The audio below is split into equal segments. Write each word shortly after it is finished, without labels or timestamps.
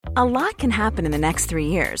A lot can happen in the next 3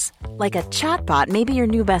 years. Like a chatbot may be your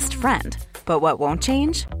new best friend. But what won't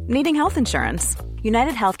change? Needing health insurance.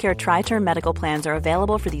 United Healthcare Tri-Term Medical Plans are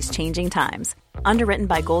available for these changing times. Underwritten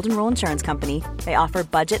by Golden Rule Insurance Company, they offer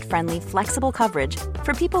budget-friendly, flexible coverage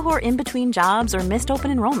for people who are in between jobs or missed open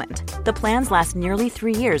enrollment. The plans last nearly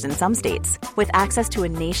 3 years in some states, with access to a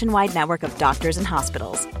nationwide network of doctors and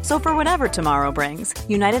hospitals. So for whatever tomorrow brings,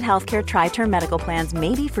 United Healthcare Tri-Term Medical Plans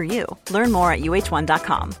may be for you. Learn more at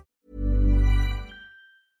uh1.com.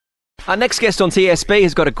 Our next guest on TSB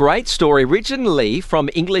has got a great story. Originally from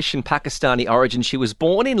English and Pakistani origin, she was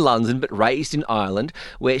born in London but raised in Ireland,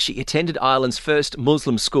 where she attended Ireland's first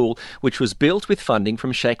Muslim school, which was built with funding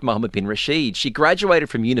from Sheikh Mohammed bin Rashid. She graduated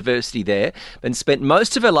from university there and spent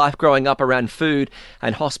most of her life growing up around food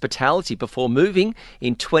and hospitality before moving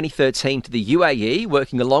in 2013 to the UAE,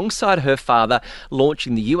 working alongside her father,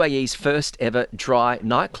 launching the UAE's first ever dry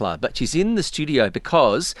nightclub. But she's in the studio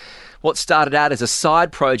because what started out as a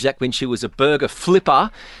side project when she was a burger flipper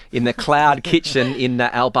in the Cloud Kitchen in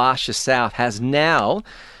Al Barsha South has now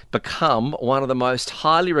become one of the most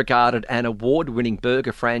highly regarded and award-winning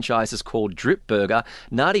burger franchises called Drip Burger.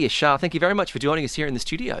 Nadia Shah, thank you very much for joining us here in the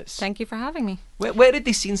studios. Thank you for having me. Where did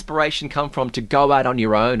this inspiration come from to go out on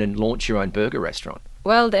your own and launch your own burger restaurant?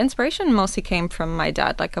 Well, the inspiration mostly came from my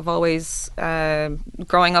dad. Like, I've always,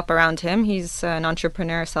 growing up around him, he's an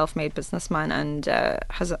entrepreneur, self-made businessman, and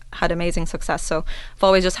has had amazing success. So I've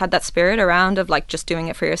always just had that spirit around of like just doing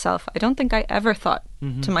it for yourself. I don't think I ever thought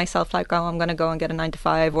to myself like, oh, I'm going to go and get a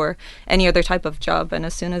 9-to-5 or any other type of job. And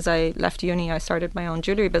as soon as I left uni, I started my own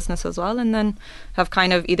jewellery business as well, and then have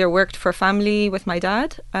kind of either worked for family with my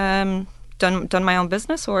dad, done my own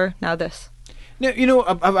business, or now this. Now,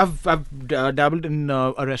 I've dabbled in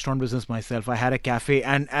a restaurant business myself. I had a cafe,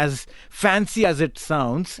 and as fancy as it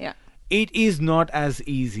sounds, it is not as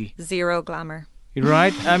easy. Zero glamour.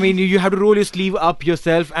 Right? I mean, you have to roll your sleeve up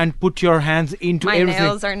yourself and put your hands into everything. My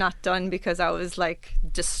nails are not done because I was like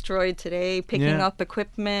destroyed today, picking up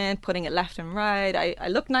equipment, putting it left and right. I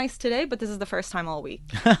look nice today, but this is the first time all week,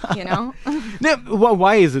 you know? Now,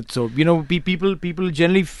 why is it so? You know, people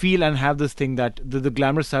generally feel and have this thing that the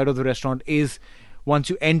glamorous side of the restaurant is once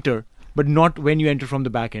you enter, but not when you enter from the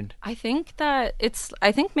back end. I think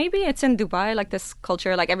maybe it's in Dubai, like this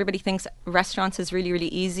culture, like everybody thinks restaurants is really, really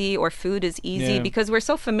easy or food is easy because we're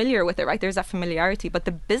so familiar with it, right? There's that familiarity, but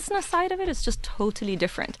the business side of it is just totally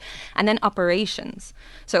different. And then operations.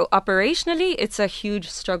 So operationally, it's a huge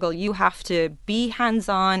struggle. You have to be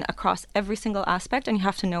hands-on across every single aspect, and you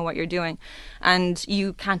have to know what you're doing. And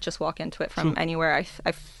you can't just walk into it from anywhere.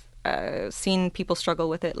 I've seen people struggle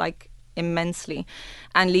with it, like, immensely,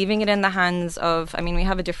 and leaving it in the hands of, I mean, we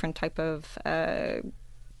have a different type of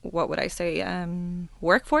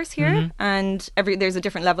workforce here, and there's a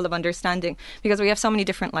different level of understanding because we have so many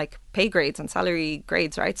different like pay grades and salary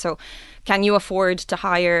grades, right? So can you afford to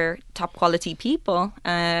hire top quality people,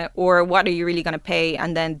 or what are you really going to pay?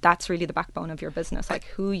 And then that's really the backbone of your business, like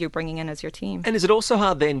who you're bringing in as your team. And is it also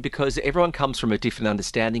hard then because everyone comes from a different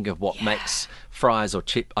understanding of what makes fries or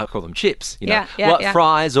I call them chips, you know,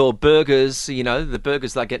 fries or burgers, you know, the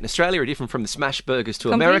burgers they get in Australia are different from the smash burgers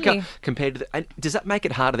to America compared to and does that make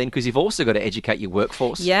it harder then because you've also got to educate your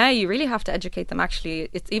workforce? Yeah, you really have to educate them. Actually,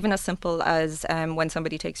 it's even as simple as when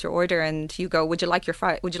somebody takes your order and you go, would you like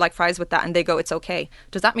fries with that? And they go, it's okay.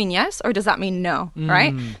 Does that mean yes or does that mean no?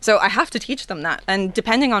 Right? So I have to teach them that, and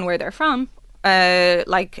depending on where they're from,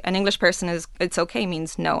 like an English person is it's okay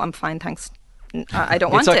means no, I'm fine, thanks, I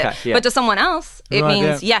don't want it. But to someone else it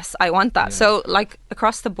means yes, I want that. So like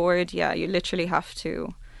across the board, you literally have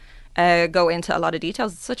to go into a lot of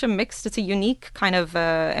details. It's a unique kind of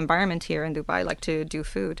environment here in Dubai, like to do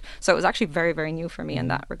food. So it was actually very, very new for me in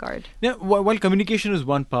that regard. Now, while communication is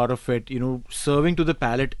one part of it, you know, serving to the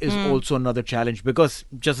palate is also another challenge because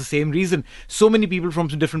just the same reason, so many people from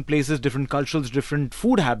different places, different cultures, different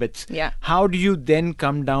food habits. Yeah. How do you then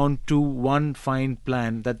come down to one fine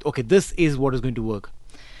plan that, okay, this is what is going to work?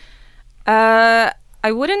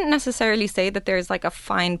 I wouldn't necessarily say that there's like a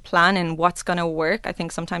fine plan in what's going to work. I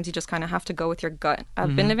think sometimes you just kind of have to go with your gut.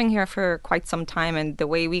 I've been living here for quite some time, and the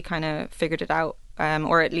way we kind of figured it out,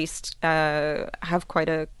 or at least have quite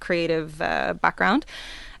a creative background.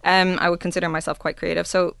 I would consider myself quite creative.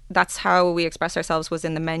 So that's how we express ourselves, was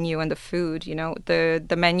in the menu and the food. You know,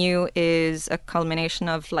 the menu is a culmination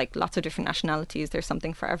of like lots of different nationalities. There's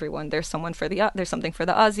something for everyone. There's something for the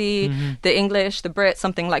Aussie, the English, the Brit,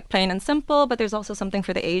 something like plain and simple, but there's also something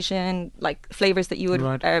for the Asian, like flavors that you would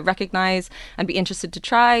recognize and be interested to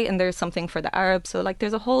try. And there's something for the Arab. So like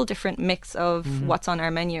there's a whole different mix of what's on our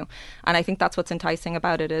menu. And I think that's what's enticing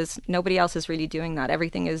about it, is nobody else is really doing that.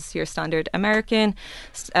 Everything is your standard American,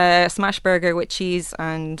 smash burger with cheese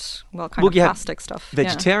and kind of you have plastic stuff.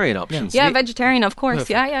 Vegetarian options. Yeah, vegetarian, of course.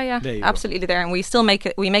 Perfect. Yeah. There you go. Absolutely there. And we still make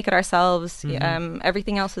it. We make it ourselves.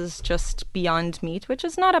 Everything else is just beyond meat, which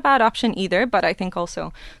is not a bad option either. But I think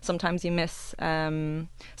also sometimes you miss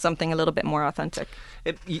something a little bit more authentic.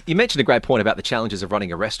 You mentioned a great point about the challenges of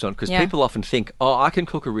running a restaurant, because people often think, I can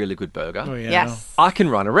cook a really good burger. Oh, yeah. Yes. I can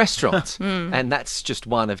run a restaurant. And that's just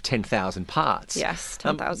one of 10,000 parts. Yes,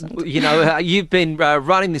 10,000. You've been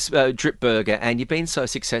running this Drip Burger and you've been so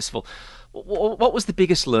successful. What was the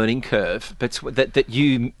biggest learning curve that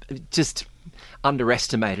you just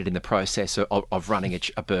underestimated in the process of running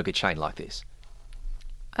a burger chain like this?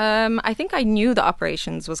 I think I knew the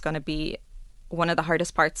operations was going to be one of the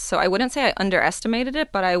hardest parts. So I wouldn't say I underestimated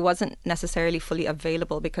it, but I wasn't necessarily fully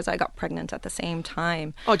available because I got pregnant at the same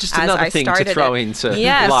time. Oh, just another thing to throw into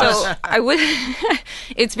life. So I would.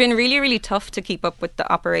 It's been really, really tough to keep up with the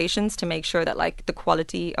operations to make sure that like the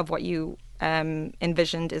quality of what you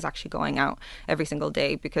envisioned is actually going out every single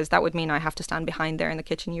day, because that would mean I have to stand behind there in the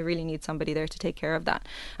kitchen. You really need somebody there to take care of that.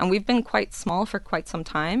 And we've been quite small for quite some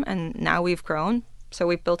time, and now we've grown. So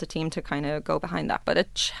we've built a team to kind of go behind that. But a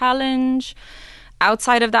challenge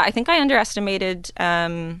outside of that, I think I underestimated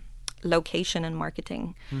location and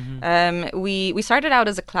marketing. We started out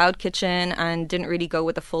as a cloud kitchen and didn't really go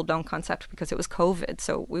with a full-blown concept because it was COVID.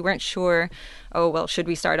 So we weren't sure, should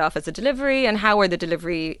we start off as a delivery, and how is the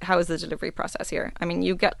delivery process here? I mean,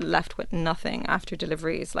 you get left with nothing after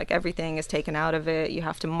deliveries. Like everything is taken out of it. You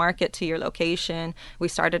have to market to your location. We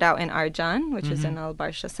started out in Arjan, which is in Al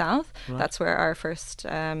Barsha South. Right. That's where our first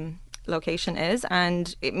location is,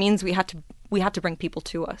 and it means we had to bring people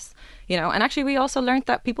to us, and actually we also learned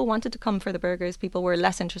that people wanted to come for the burgers. People were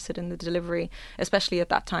less interested in the delivery, especially at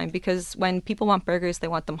that time, because when people want burgers, they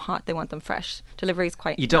want them hot, they want them fresh. Delivery is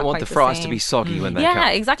quite, you don't want the fries to be soggy when they come. Yeah,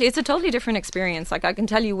 exactly. It's a totally different experience. Like I can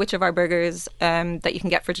tell you which of our burgers that you can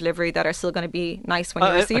get for delivery that are still going to be nice when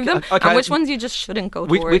you receive them, and which ones you just shouldn't go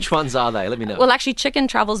towards. Which ones are they? Let me know. Well, actually chicken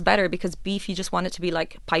travels better because beef, you just want it to be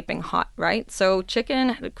like piping hot, right? So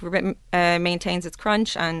chicken maintains its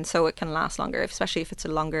crunch, and so it can last longer, especially if it's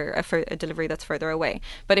for a delivery that's further away.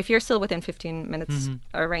 But if you're still within 15 minutes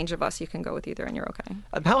range of us, you can go with either and you're okay.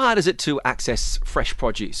 How hard is it to access fresh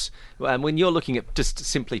produce when you're looking at just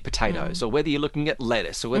simply potatoes, or whether you're looking at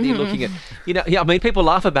lettuce, or whether you're looking at people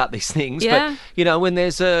laugh about these things, but when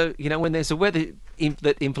there's a weather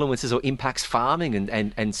that influences or impacts farming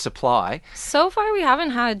and supply. So far we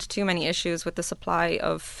haven't had too many issues with the supply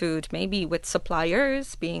of food, maybe with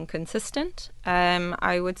suppliers being consistent.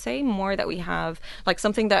 I would say more that we have, like,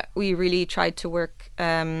 something that we really tried to work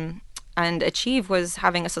and achieve was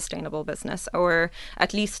having a sustainable business, or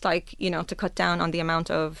at least to cut down on the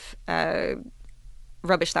amount of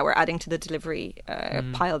rubbish that we're adding to the delivery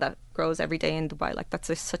pile that grows every day in Dubai. Like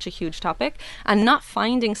that's such a huge topic, and not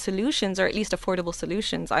finding solutions, or at least affordable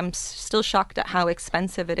solutions. I'm still shocked at how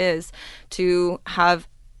expensive it is to have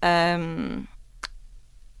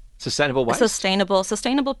sustainable waste?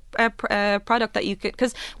 Sustainable product that you could,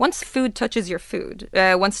 because once food touches your food,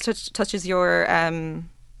 touches your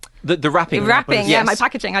the wrapping, yes. My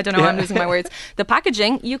packaging, I don't know, I'm losing my words. The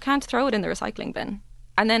packaging, you can't throw it in the recycling bin.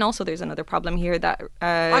 And then also there's another problem here that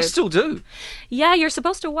I still do. Yeah, you're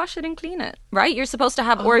supposed to wash it and clean it, right? You're supposed to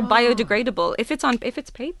have or biodegradable. If it's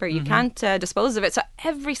paper, you can't dispose of it. So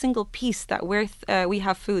every single piece that we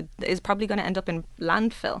have food is probably going to end up in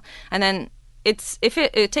landfill. And then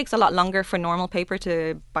it takes a lot longer for normal paper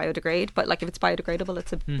to biodegrade, but like if it's biodegradable,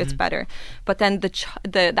 it's better. But then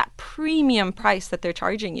that premium price that they're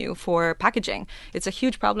charging you for packaging, it's a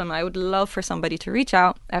huge problem. I would love for somebody to reach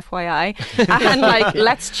out, FYI, and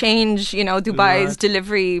let's change Dubai's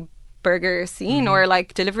delivery burger scene or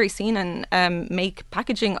delivery scene, and make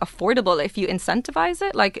packaging affordable. If you incentivize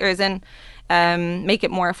it, or as in make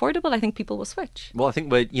it more affordable, I think people will switch. Well, I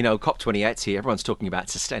think we're, COP28's here. Everyone's talking about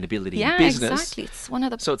sustainability in business. Yeah, exactly. It's one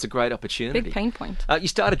of the so it's a great opportunity. Big pain point. You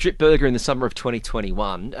started Drip Burger in the summer of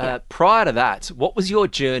 2021. Prior to that, what was your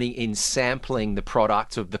journey in sampling the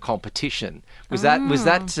product of the competition? Was that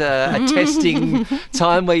a testing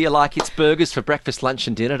time where you're like, it's burgers for breakfast, lunch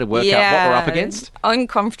and dinner to work out what we're up against?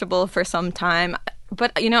 Uncomfortable for some time.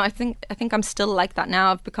 But, I think I'm still like that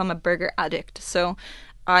now. I've become a burger addict. So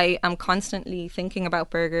I am constantly thinking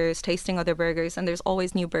about burgers, tasting other burgers, and there's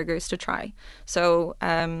always new burgers to try. So,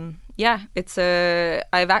 I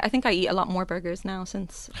think I eat a lot more burgers now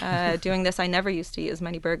since doing this. I never used to eat as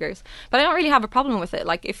many burgers, but I don't really have a problem with it.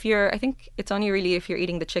 I think it's only really if you're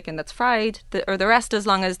eating the chicken that's fried, or the rest, as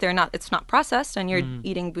long as it's not processed, and you're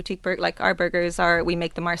eating boutique burger. Like our burgers we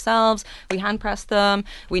make them ourselves, we hand press them,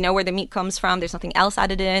 we know where the meat comes from. There's nothing else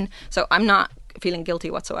added in, so I'm not feeling guilty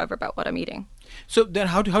whatsoever about what I'm eating. So then,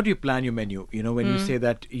 how do you plan your menu? When you say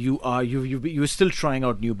that you're still trying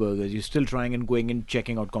out new burgers, you're still trying and going and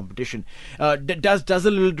checking out competition. Does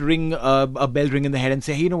a little a bell ring in the head and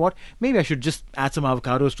say, hey, you know what? Maybe I should just add some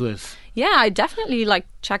avocados to this. Yeah, I definitely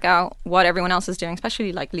check out what everyone else is doing,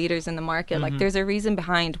 especially leaders in the market. Like there's a reason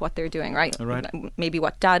behind what they're doing, right? Right. Maybe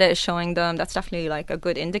what data is showing them. That's definitely a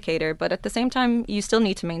good indicator. But at the same time, you still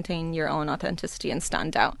need to maintain your own authenticity and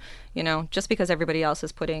stand out. Just because everybody else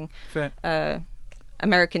is putting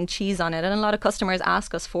American cheese on it, and a lot of customers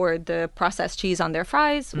ask us for the processed cheese on their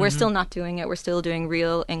fries. We're still not doing it. We're still doing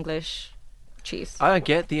real English cheese. I don't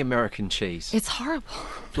get the American cheese. It's horrible.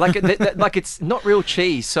 It's not real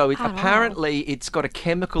cheese, so apparently it's got a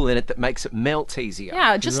chemical in it that makes it melt easier.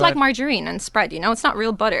 Yeah, just like margarine and spread, it's not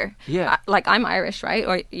real butter. Yeah. I'm Irish, right?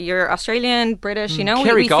 Or you're Australian, British,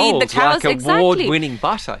 Kerry we feed the cows. Award-winning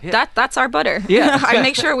butter. Yeah. That's our butter. Yeah. I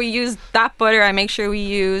make sure we use that butter. I make sure we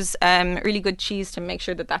use really good cheese to make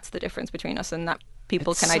sure that that's the difference between us and that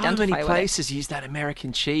people can identify with it. So many places use that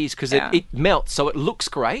American cheese because it melts, so it looks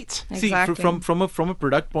great. Exactly. See, from a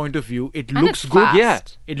product point of view, it And looks it's good. fast. Yeah,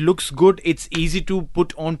 it looks good. It's easy to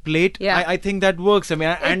put on plate. Yeah. I think that works.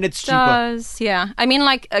 And it's cheaper. Does, yeah.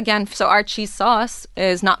 Again, so our cheese sauce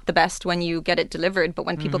is not the best when you get it delivered, but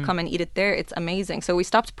when people come and eat it there, it's amazing. So we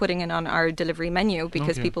stopped putting it on our delivery menu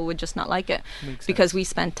because people would just not like it. Because we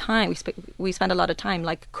spend time, we spend a lot of time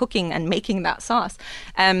cooking and making that sauce.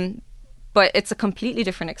 But it's a completely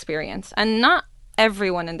different experience. And not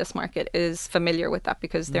everyone in this market is familiar with that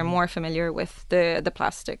because they're more familiar with the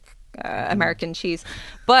plastic American cheese.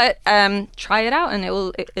 But try it out and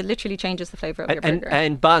it literally changes the flavour of your burger.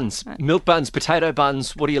 And buns, milk buns, potato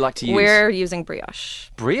buns, what do you like to use? We're using brioche.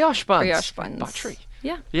 Brioche buns? Brioche buns. Buttery.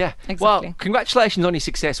 Yeah. Yeah. Exactly. Well, congratulations on your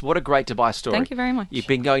success. What a great Dubai story. Thank you very much. You've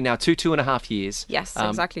been going now 2.5 years. Yes,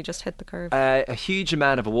 exactly. Just hit the curve. A huge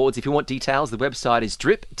amount of awards. If you want details, the website is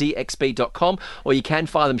dripdxb.com, or you can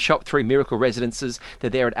find them shop through Miracle Residences. They're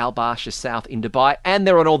there at Al Barsha South in Dubai, and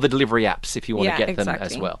they're on all the delivery apps if you want to get them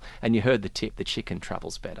as well. And you heard the tip, the chicken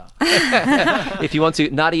travels better. If you want to,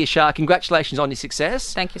 Nadia Shah, congratulations on your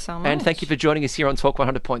success. Thank you so much. And thank you for joining us here on Talk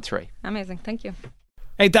 100.3. Amazing. Thank you.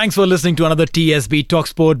 Hey, thanks for listening to another TSB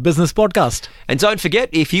Talksport Business Podcast. And don't forget,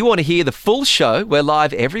 if you want to hear the full show, we're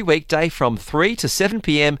live every weekday from 3 to 7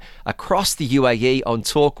 p.m. across the UAE on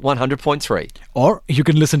Talk 100.3. Or you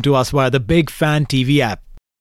can listen to us via the Big Fan TV app.